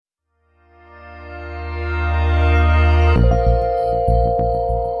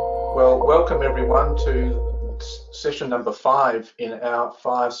Welcome everyone to session number 5 in our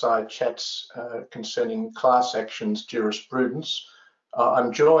fireside chats concerning class actions jurisprudence.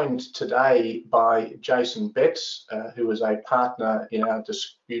 I'm joined today by Jason Betts, who is a partner in our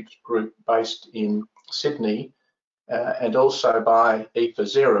disputes group based in Sydney, and also by Aoife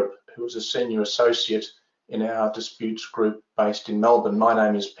Zerup, who is a senior associate in our disputes group based in Melbourne. My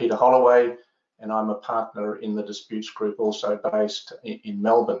name is Peter Holloway, and I'm a partner in the disputes group also based in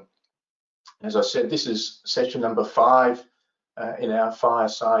Melbourne. As I said, this is session number 5 in our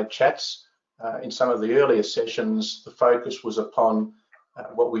fireside chats. In some of the earlier sessions, the focus was upon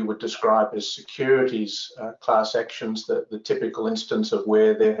what we would describe as securities class actions, the typical instance of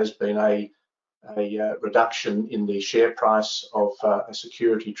where there has been a reduction in the share price of a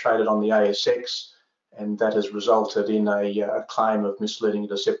security traded on the ASX, and that has resulted in a claim of misleading,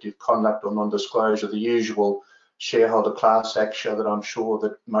 deceptive conduct or non-disclosure, the usual shareholder class action that I'm sure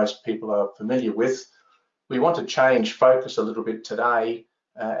that most people are familiar with. We want to change focus a little bit today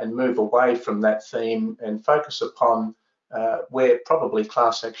and move away from that theme and focus upon where probably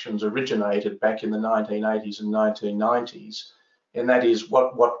class actions originated back in the 1980s and 1990s. And that is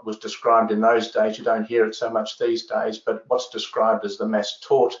what was described in those days. You don't hear it so much these days, but what's described as the mass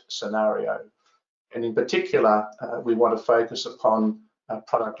tort scenario. And in particular, we want to focus upon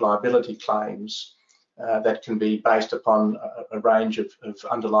product liability claims that can be based upon a range of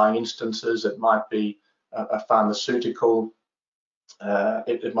underlying instances. It might be a pharmaceutical,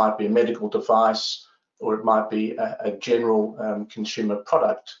 it might be a medical device, or it might be a general consumer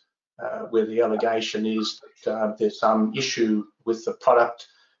product where the allegation is that there's some issue with the product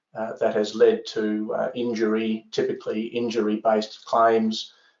that has led to injury, typically injury-based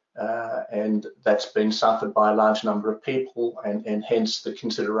claims, and that's been suffered by a large number of people, and hence the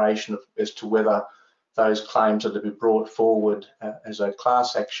consideration as to whether those claims are to be brought forward as a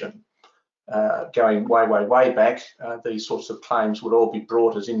class action. Going way back, these sorts of claims would all be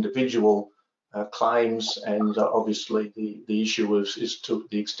brought as individual claims, and obviously the issue is to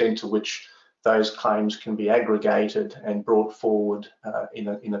the extent to which those claims can be aggregated and brought forward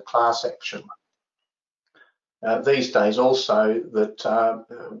in a class action. These days also that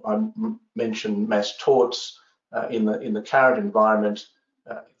I mentioned mass torts in the current environment,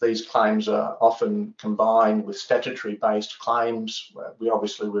 these claims are often combined with statutory-based claims. We've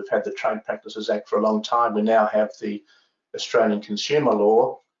had the Trade Practices Act for a long time. We now have the Australian Consumer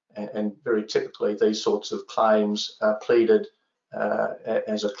Law, and very typically these sorts of claims are pleaded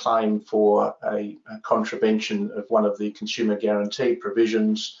as a claim for a contravention of one of the consumer guarantee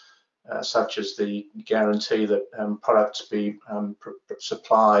provisions, such as the guarantee that products be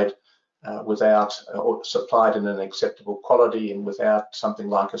supplied without, or supplied in an acceptable quality and without something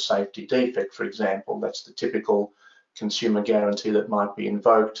like a safety defect, for example. That's the typical consumer guarantee that might be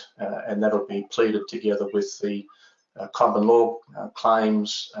invoked, and that'll be pleaded together with the common law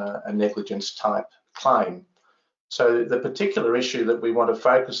claims, a negligence type claim. So the particular issue that we want to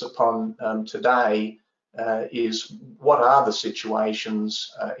focus upon today is what are the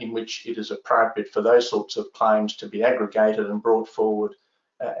situations in which it is appropriate for those sorts of claims to be aggregated and brought forward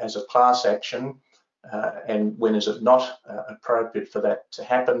as a class action, and when is it not appropriate for that to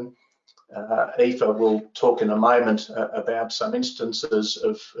happen. Aoife will talk in a moment about some instances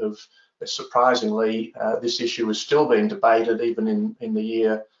of surprisingly, this issue is still being debated even in the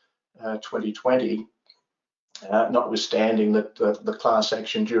year 2020, notwithstanding that the class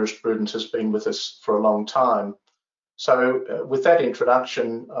action jurisprudence has been with us for a long time. So with that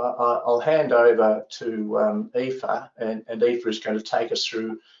introduction, I'll hand over to Aoife, and Aoife is going to take us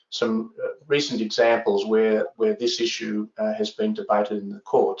through some recent examples where this issue has been debated in the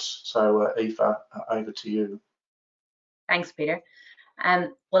courts. So Aoife, over to you. Thanks, Peter.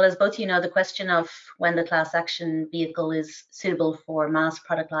 Well, as both you know, the question of when the class action vehicle is suitable for mass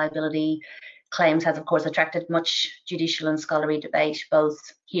product liability claims has, of course, attracted much judicial and scholarly debate, both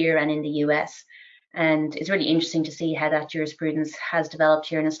here and in the US. And it's really interesting to see how that jurisprudence has developed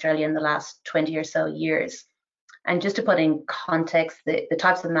here in Australia in the last 20 or so years. And just to put in context, the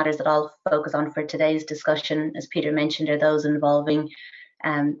types of matters that I'll focus on for today's discussion, as Peter mentioned, are those involving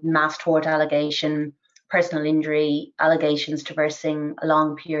mass tort allegation, personal injury allegations traversing a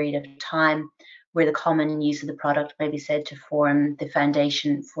long period of time, where the common use of the product may be said to form the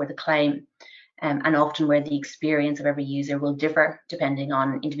foundation for the claim, and often where the experience of every user will differ depending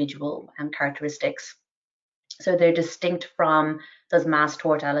on individual characteristics. So they're distinct from those mass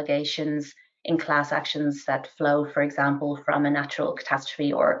tort allegations in class actions that flow, for example, from a natural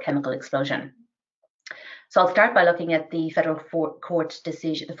catastrophe or chemical explosion. So I'll start by looking at the federal court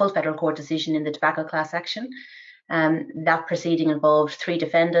decision, the full federal court decision in the tobacco class action. That proceeding involved 3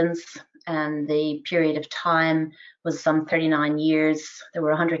 defendants, and the period of time was some 39 years. There were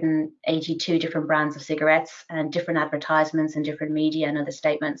 182 different brands of cigarettes and different advertisements in different media and other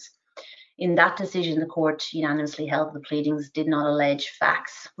statements. In that decision, the court unanimously held the pleadings did not allege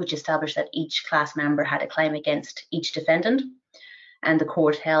facts which established that each class member had a claim against each defendant. And the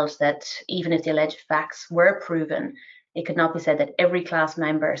court held that even if the alleged facts were proven, it could not be said that every class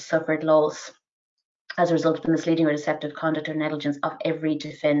member suffered loss as a result of the misleading or deceptive conduct or negligence of every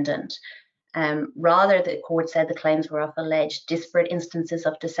defendant. Rather, the court said the claims were of alleged disparate instances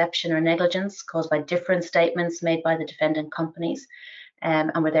of deception or negligence caused by different statements made by the defendant companies,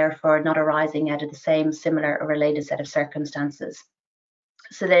 and were therefore not arising out of the same, similar, or related set of circumstances.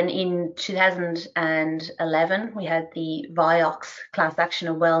 So then in 2011, we had the Vioxx class action,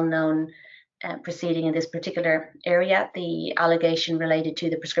 a well-known proceeding in this particular area. The allegation related to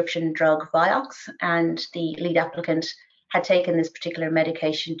the prescription drug Vioxx, and the lead applicant had taken this particular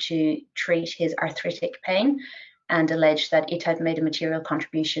medication to treat his arthritic pain and alleged that it had made a material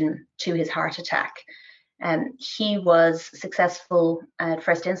contribution to his heart attack. He was successful at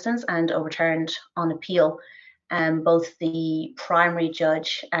first instance and overturned on appeal. Both the primary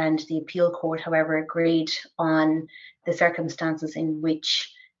judge and the appeal court, however, agreed on the circumstances in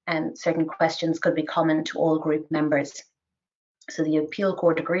which certain questions could be common to all group members. So the appeal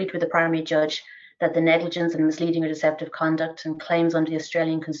court agreed with the primary judge that the negligence and misleading or deceptive conduct and claims under the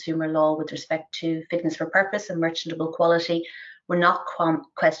Australian consumer law with respect to fitness for purpose and merchantable quality were not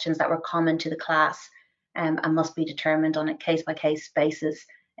questions that were common to the class, and must be determined on a case-by-case basis,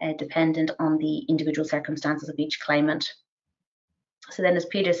 dependent on the individual circumstances of each claimant. So then, as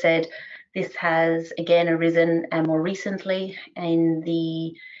Peter said, this has again arisen more recently in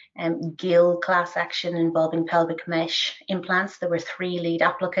the Gill class action involving pelvic mesh implants. There were 3 lead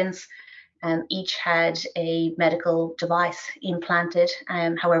applicants. Each had a medical device implanted.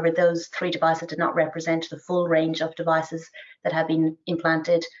 However, those 3 devices did not represent the full range of devices that have been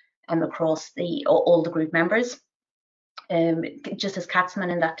implanted across all the group members. Justice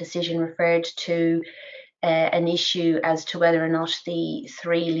Katzmann in that decision referred to an issue as to whether or not the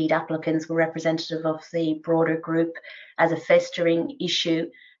 3 lead applicants were representative of the broader group as a festering issue,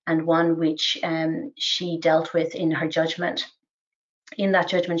 and one which she dealt with in her judgment. In that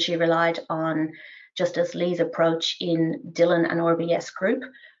judgment, she relied on Justice Lee's approach in Dillon and RBS Group,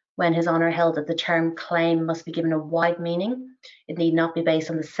 when His Honour held that the term claim must be given a wide meaning. It need not be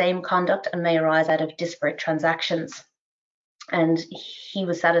based on the same conduct and may arise out of disparate transactions. And he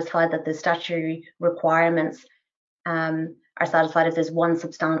was satisfied that the statutory requirements are satisfied if there's one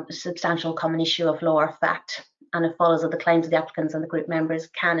substantial common issue of law or fact, and it follows that the claims of the applicants and the group members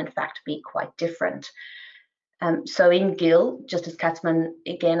can in fact be quite different. So in Gill, Justice Katzmann,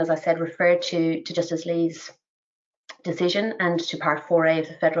 again, as I said, referred to Justice Lee's decision and to Part 4A of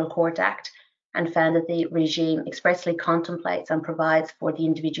the Federal Court Act, and found that the regime expressly contemplates and provides for the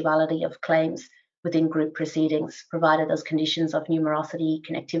individuality of claims within group proceedings, provided those conditions of numerosity,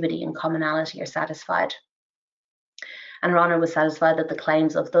 connectivity, and commonality are satisfied. And Her Honour was satisfied that the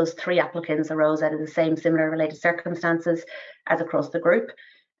claims of those 3 applicants arose out of the same, similar, related circumstances as across the group.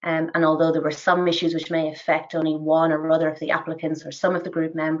 And although there were some issues which may affect only one or other of the applicants or some of the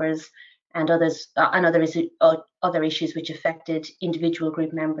group members, and other issues which affected individual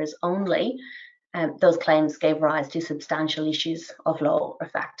group members only, those claims gave rise to substantial issues of law or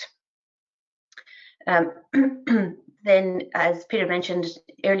fact. Then, as Peter mentioned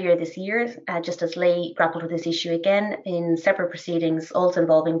earlier this year, Justice Lee grappled with this issue again in separate proceedings, also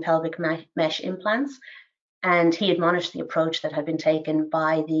involving pelvic mesh implants. And he admonished the approach that had been taken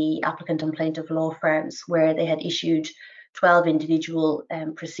by the applicant and plaintiff law firms, where they had issued 12 individual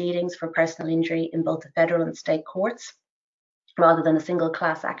proceedings for personal injury in both the federal and state courts, rather than a single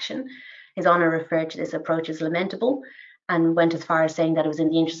class action. His Honour referred to this approach as lamentable, and went as far as saying that it was in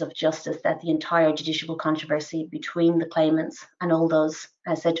the interest of justice that the entire judicial controversy between the claimants and all those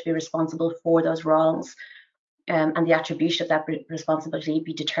said to be responsible for those wrongs, and the attribution of that responsibility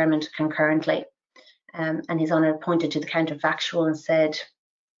be determined concurrently. And His Honour pointed to the counterfactual and said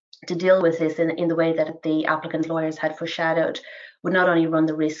to deal with this in the way that the applicant's lawyers had foreshadowed would not only run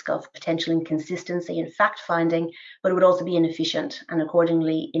the risk of potential inconsistency in fact-finding, but it would also be inefficient and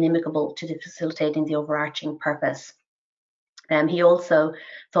accordingly inimical to facilitating the overarching purpose. He also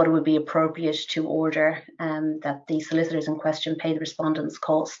thought it would be appropriate to order that the solicitors in question pay the respondents'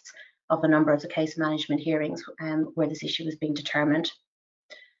 costs of a number of the case management hearings where this issue was being determined.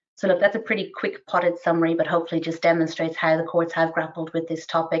 So look, that's a pretty quick potted summary, but hopefully just demonstrates how the courts have grappled with this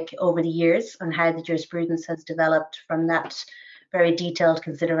topic over the years and how the jurisprudence has developed from that very detailed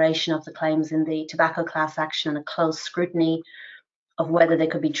consideration of the claims in the tobacco class action and a close scrutiny of whether they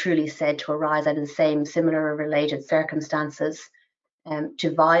could be truly said to arise out of the same similar or related circumstances,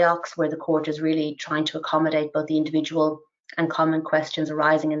 to VIOX, where the court is really trying to accommodate both the individual and common questions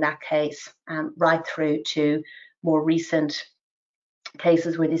arising in that case, right through to more recent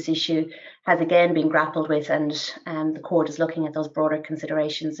cases where this issue has again been grappled with, and the court is looking at those broader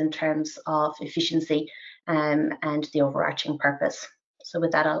considerations in terms of efficiency and the overarching purpose. So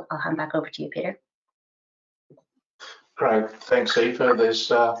with that, I'll hand back over to you, Peter. Great, thanks, Aoife.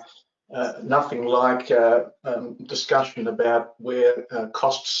 There's nothing like discussion about where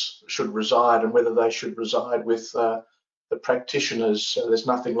costs should reside and whether they should reside with the practitioners. There's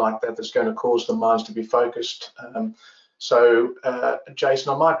nothing like that that's going to cause the minds to be focused. So,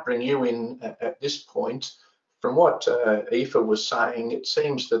 Jason, I might bring you in at this point. From what Aoife was saying, it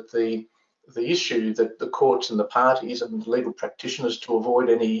seems that the issue that the courts and the parties and the legal practitioners, to avoid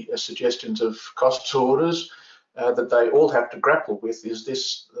any suggestions of costs orders, that they all have to grapple with is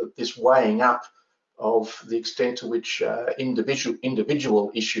this weighing up of the extent to which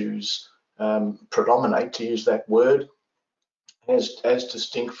individual issues predominate, to use that word, as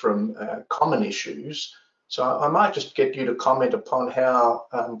distinct from common issues. So I might just get you to comment upon how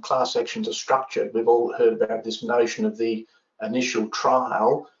class actions are structured. We've all heard about this notion of the initial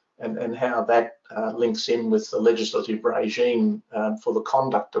trial and how that links in with the legislative regime for the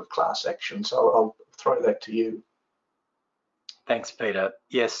conduct of class action. So I'll throw that to you. Thanks, Peter.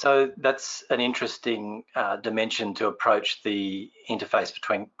 Yes, so that's an interesting dimension to approach the interface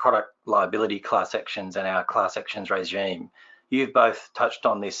between product liability class actions and our class actions regime. You've both touched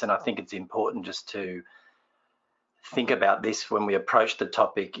on this, and I think it's important just to think about this when we approach the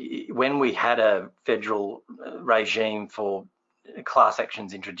topic. When we had a federal regime for class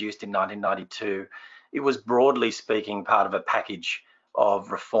actions introduced in 1992, it was broadly speaking part of a package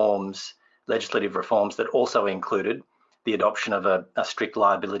of reforms, legislative reforms, that also included the adoption of a strict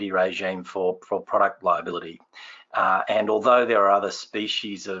liability regime for product liability. And although there are other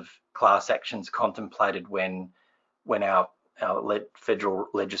species of class actions contemplated when our federal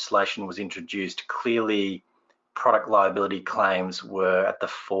legislation was introduced, clearly product liability claims were at the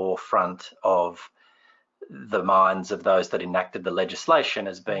forefront of the minds of those that enacted the legislation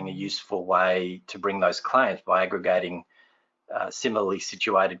as being a useful way to bring those claims by aggregating similarly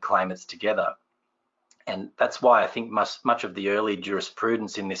situated claimants together. And that's why I think much of the early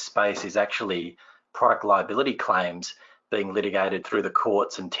jurisprudence in this space is actually product liability claims being litigated through the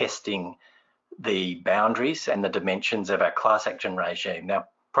courts and testing the boundaries and the dimensions of our class action regime. Now,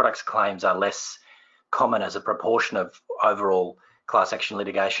 products claims are less common as a proportion of overall class action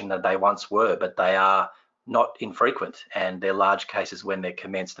litigation than they once were, but they are not infrequent, and they're large cases when they're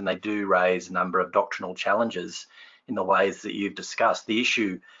commenced, and they do raise a number of doctrinal challenges in the ways that you've discussed. The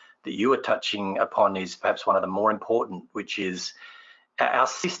issue that you are touching upon is perhaps one of the more important, which is our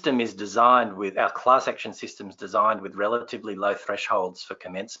system is designed with, our class action system is designed with relatively low thresholds for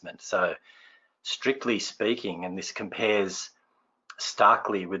commencement. So strictly speaking, and this compares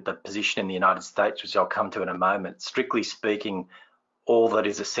starkly with the position in the United States, which I'll come to in a moment, strictly speaking, all that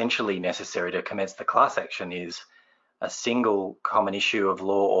is essentially necessary to commence the class action is a single common issue of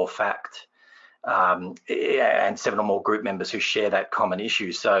law or fact, and 7 or more group members who share that common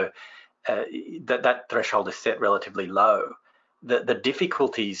issue. So that threshold is set relatively low. The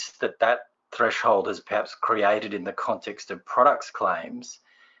difficulties that threshold has perhaps created in the context of products claims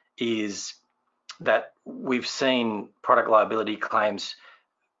is that we've seen product liability claims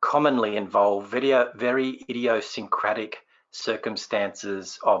commonly involve very idiosyncratic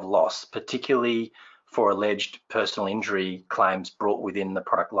circumstances of loss, particularly for alleged personal injury claims brought within the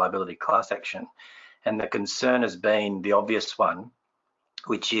product liability class action. And the concern has been the obvious one,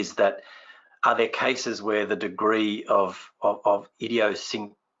 which is that are there cases where the degree of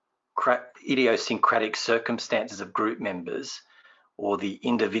idiosyncratic circumstances of group members, or the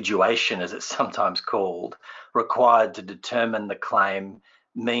individuation as it's sometimes called, required to determine the claim,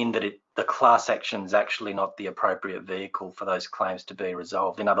 mean that the class action is actually not the appropriate vehicle for those claims to be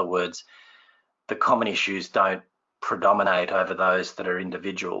resolved. In other words, the common issues don't predominate over those that are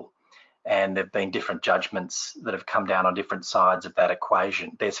individual. And there have been different judgments that have come down on different sides of that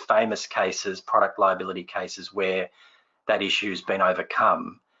equation. There's famous cases, product liability cases, where that issue has been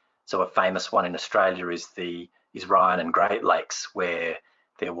overcome. So a famous one in Australia is Ryan and Great Lakes, where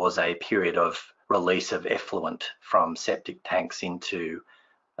there was a period of release of effluent from septic tanks into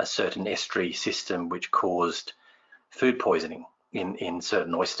a certain estuary system, which caused food poisoning in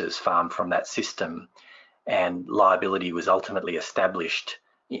certain oysters farmed from that system. And liability was ultimately established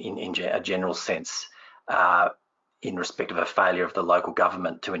in a general sense in respect of a failure of the local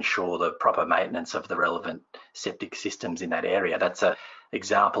government to ensure the proper maintenance of the relevant septic systems in that area. That's an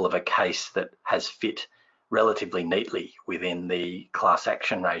example of a case that has fit relatively neatly within the class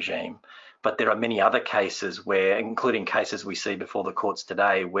action regime. But there are many other cases where, including cases we see before the courts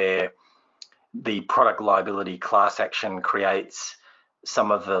today, where the product liability class action creates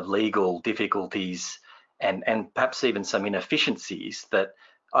some of the legal difficulties and perhaps even some inefficiencies that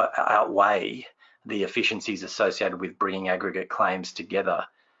outweigh the efficiencies associated with bringing aggregate claims together.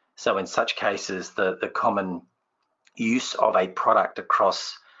 So in such cases, the common use of a product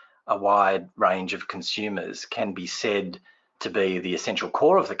across a wide range of consumers can be said to be the essential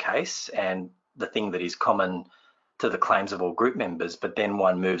core of the case and the thing that is common to the claims of all group members, but then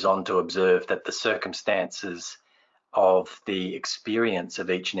one moves on to observe that the circumstances of the experience of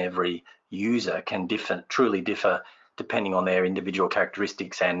each and every user can truly differ depending on their individual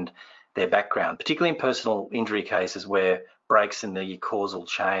characteristics and their background, particularly in personal injury cases where breaks in the causal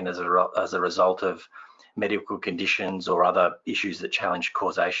chain as a result of medical conditions or other issues that challenge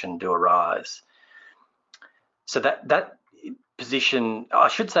causation do arise. So that position, I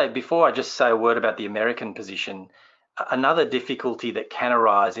should say, before I just say a word about the American position, another difficulty that can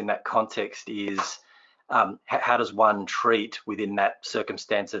arise in that context is how does one treat within that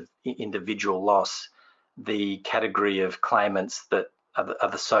circumstance of individual loss the category of claimants that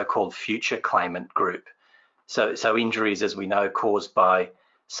are the so-called future claimant group. So injuries, as we know, caused by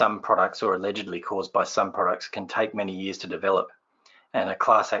some products or allegedly caused by some products can take many years to develop, and a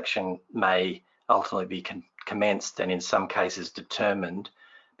class action may ultimately be commenced and in some cases determined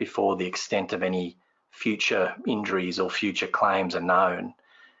before the extent of any future injuries or future claims are known.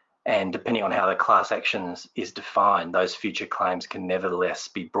 And depending on how the class action is defined, those future claims can nevertheless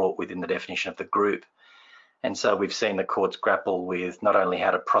be brought within the definition of the group. And so we've seen the courts grapple with not only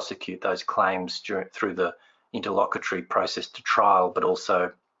how to prosecute those claims through the interlocutory process to trial, but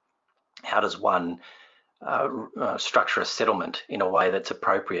also how does one structure a settlement in a way that's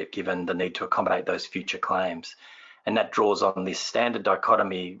appropriate given the need to accommodate those future claims. And that draws on this standard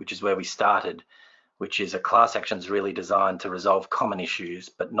dichotomy, which is where we started, which is a class action is really designed to resolve common issues,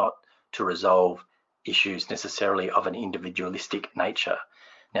 but not to resolve issues necessarily of an individualistic nature.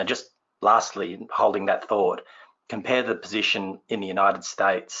 Now, just lastly, holding that thought, compare the position in the United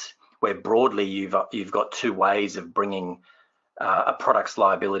States, where broadly you've got two ways of bringing a product's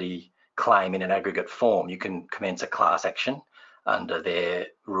liability claim in an aggregate form. You can commence a class action under their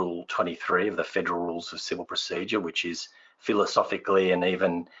Rule 23 of the Federal Rules of Civil Procedure, which is philosophically and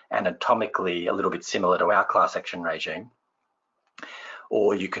even anatomically a little bit similar to our class action regime.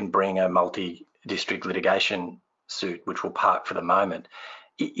 Or you can bring a multi-district litigation suit, which we'll park for the moment.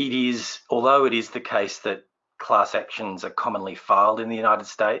 Although it is the case that class actions are commonly filed in the United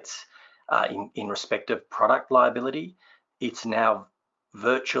States in respect of product liability, it's now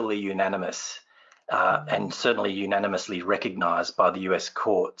virtually unanimous and certainly unanimously recognised by the US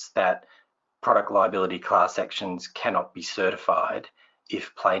courts that product liability class actions cannot be certified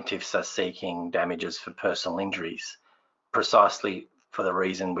if plaintiffs are seeking damages for personal injuries, precisely for the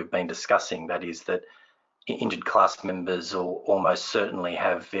reason we've been discussing, that is that injured class members will almost certainly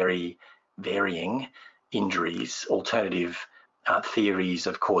have very varying injuries, alternative theories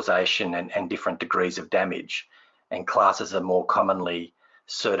of causation and different degrees of damage, and classes are more commonly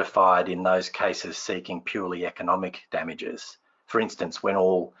certified in those cases seeking purely economic damages. For instance, when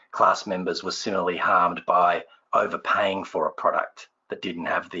all class members were similarly harmed by overpaying for a product that didn't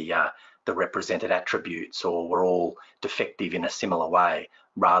have the represented attributes or were all defective in a similar way,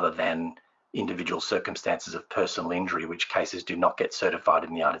 rather than individual circumstances of personal injury, which cases do not get certified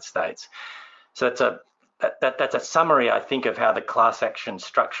in the United States. So that's a summary, I think, of how the class action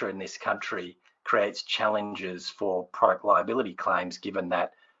structure in this country creates challenges for product liability claims, given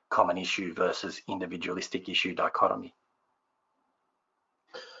that common issue versus individualistic issue dichotomy.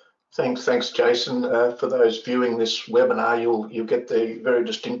 Thanks, Jason. For those viewing this webinar, you'll get the very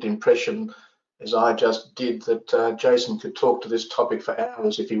distinct impression, as I just did, that Jason could talk to this topic for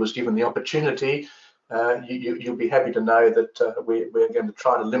hours if he was given the opportunity. You'll be happy to know that we're going to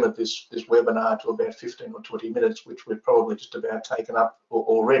try to limit this webinar to about 15 or 20 minutes, which we've probably just about taken up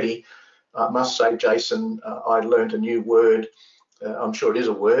already. I must say, Jason, I learned a new word. I'm sure it is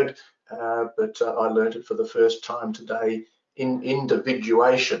a word, but I learned it for the first time today,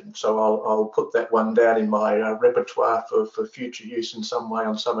 individuation. So I'll put that one down in my repertoire for future use in some way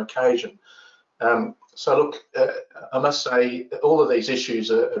on some occasion. So look, I must say all of these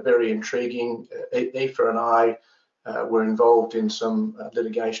issues are very intriguing. Aoife and I were involved in some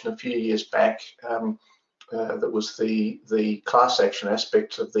litigation a few years back that was the class action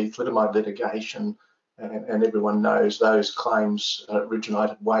aspects of the thalidomide litigation, and everyone knows those claims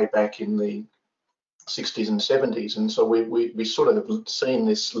originated way back in the 60s and 70s, and so we sort of have seen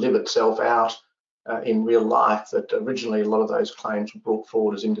this live itself out in real life, that originally a lot of those claims were brought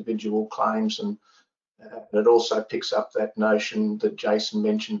forward as individual claims, and it also picks up that notion that Jason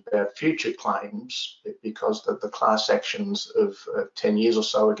mentioned about future claims, because the class actions of 10 years or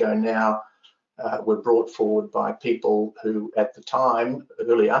so ago now were brought forward by people who at the time,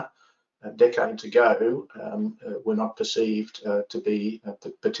 earlier, decades ago, were not perceived to be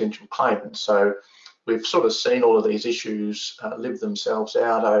potential claimants. So we've sort of seen all of these issues live themselves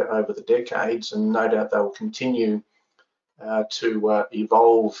out over the decades, and no doubt they will continue to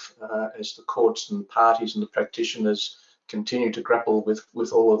evolve as the courts and parties and the practitioners continue to grapple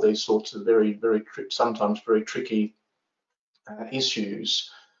with all of these sorts of sometimes very tricky issues.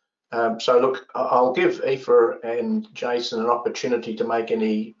 So look, I'll give Aoife and Jason an opportunity to make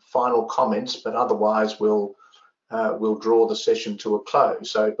any final comments, but otherwise we'll draw the session to a close.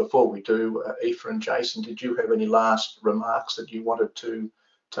 So before we do, Aoife and Jason, did you have any last remarks that you wanted to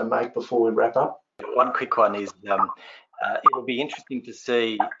make before we wrap up? One quick one is it will be interesting to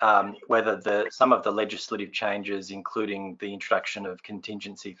see whether some of the legislative changes, including the introduction of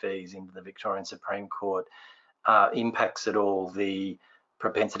contingency fees into the Victorian Supreme Court, impacts at all the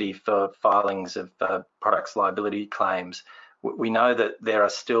propensity for filings of products liability claims. We know that there are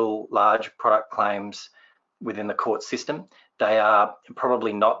still large product claims within the court system. They are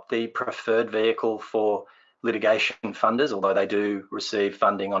probably not the preferred vehicle for litigation funders, although they do receive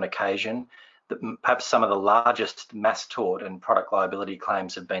funding on occasion. Perhaps some of the largest mass tort and product liability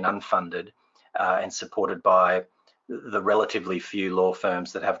claims have been unfunded and supported by the relatively few law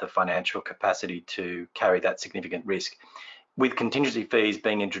firms that have the financial capacity to carry that significant risk. With contingency fees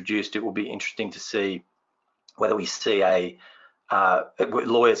being introduced, it will be interesting to see whether we see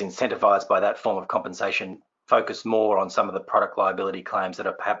lawyers incentivized by that form of compensation focus more on some of the product liability claims that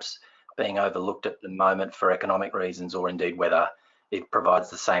are perhaps being overlooked at the moment for economic reasons, or indeed whether it provides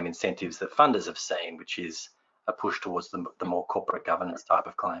the same incentives that funders have seen, which is a push towards the more corporate governance type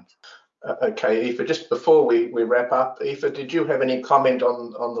of claims. Okay, Aoife, just before we wrap up, Aoife, did you have any comment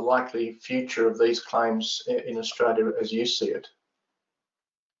on the likely future of these claims in Australia as you see it?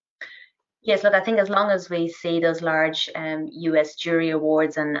 Yes, look, I think as long as we see those large US jury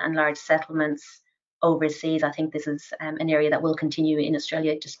awards and large settlements overseas, I think this is an area that will continue in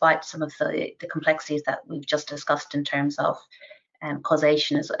Australia, despite some of the complexities that we've just discussed in terms of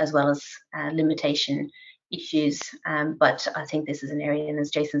causation as well as limitation issues. But I think this is an area, and as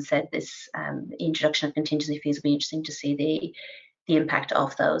Jason said, this introduction of contingency fees will be interesting to see the impact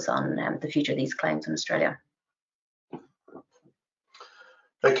of those on the future of these claims in Australia.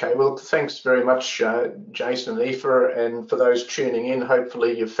 Okay, well, thanks very much, Jason and Aoife, and for those tuning in,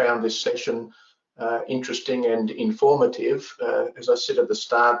 hopefully you found this session interesting and informative. As I said at the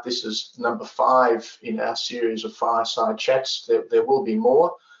start, this is number 5 in our series of fireside chats. There will be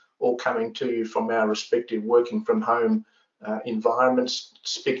more, all coming to you from our respective working from home environments.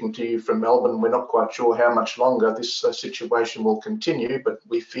 Speaking to you from Melbourne, we're not quite sure how much longer this situation will continue, but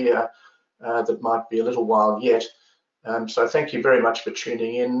we fear that might be a little while yet. So thank you very much for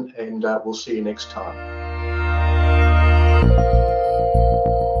tuning in, and we'll see you next time.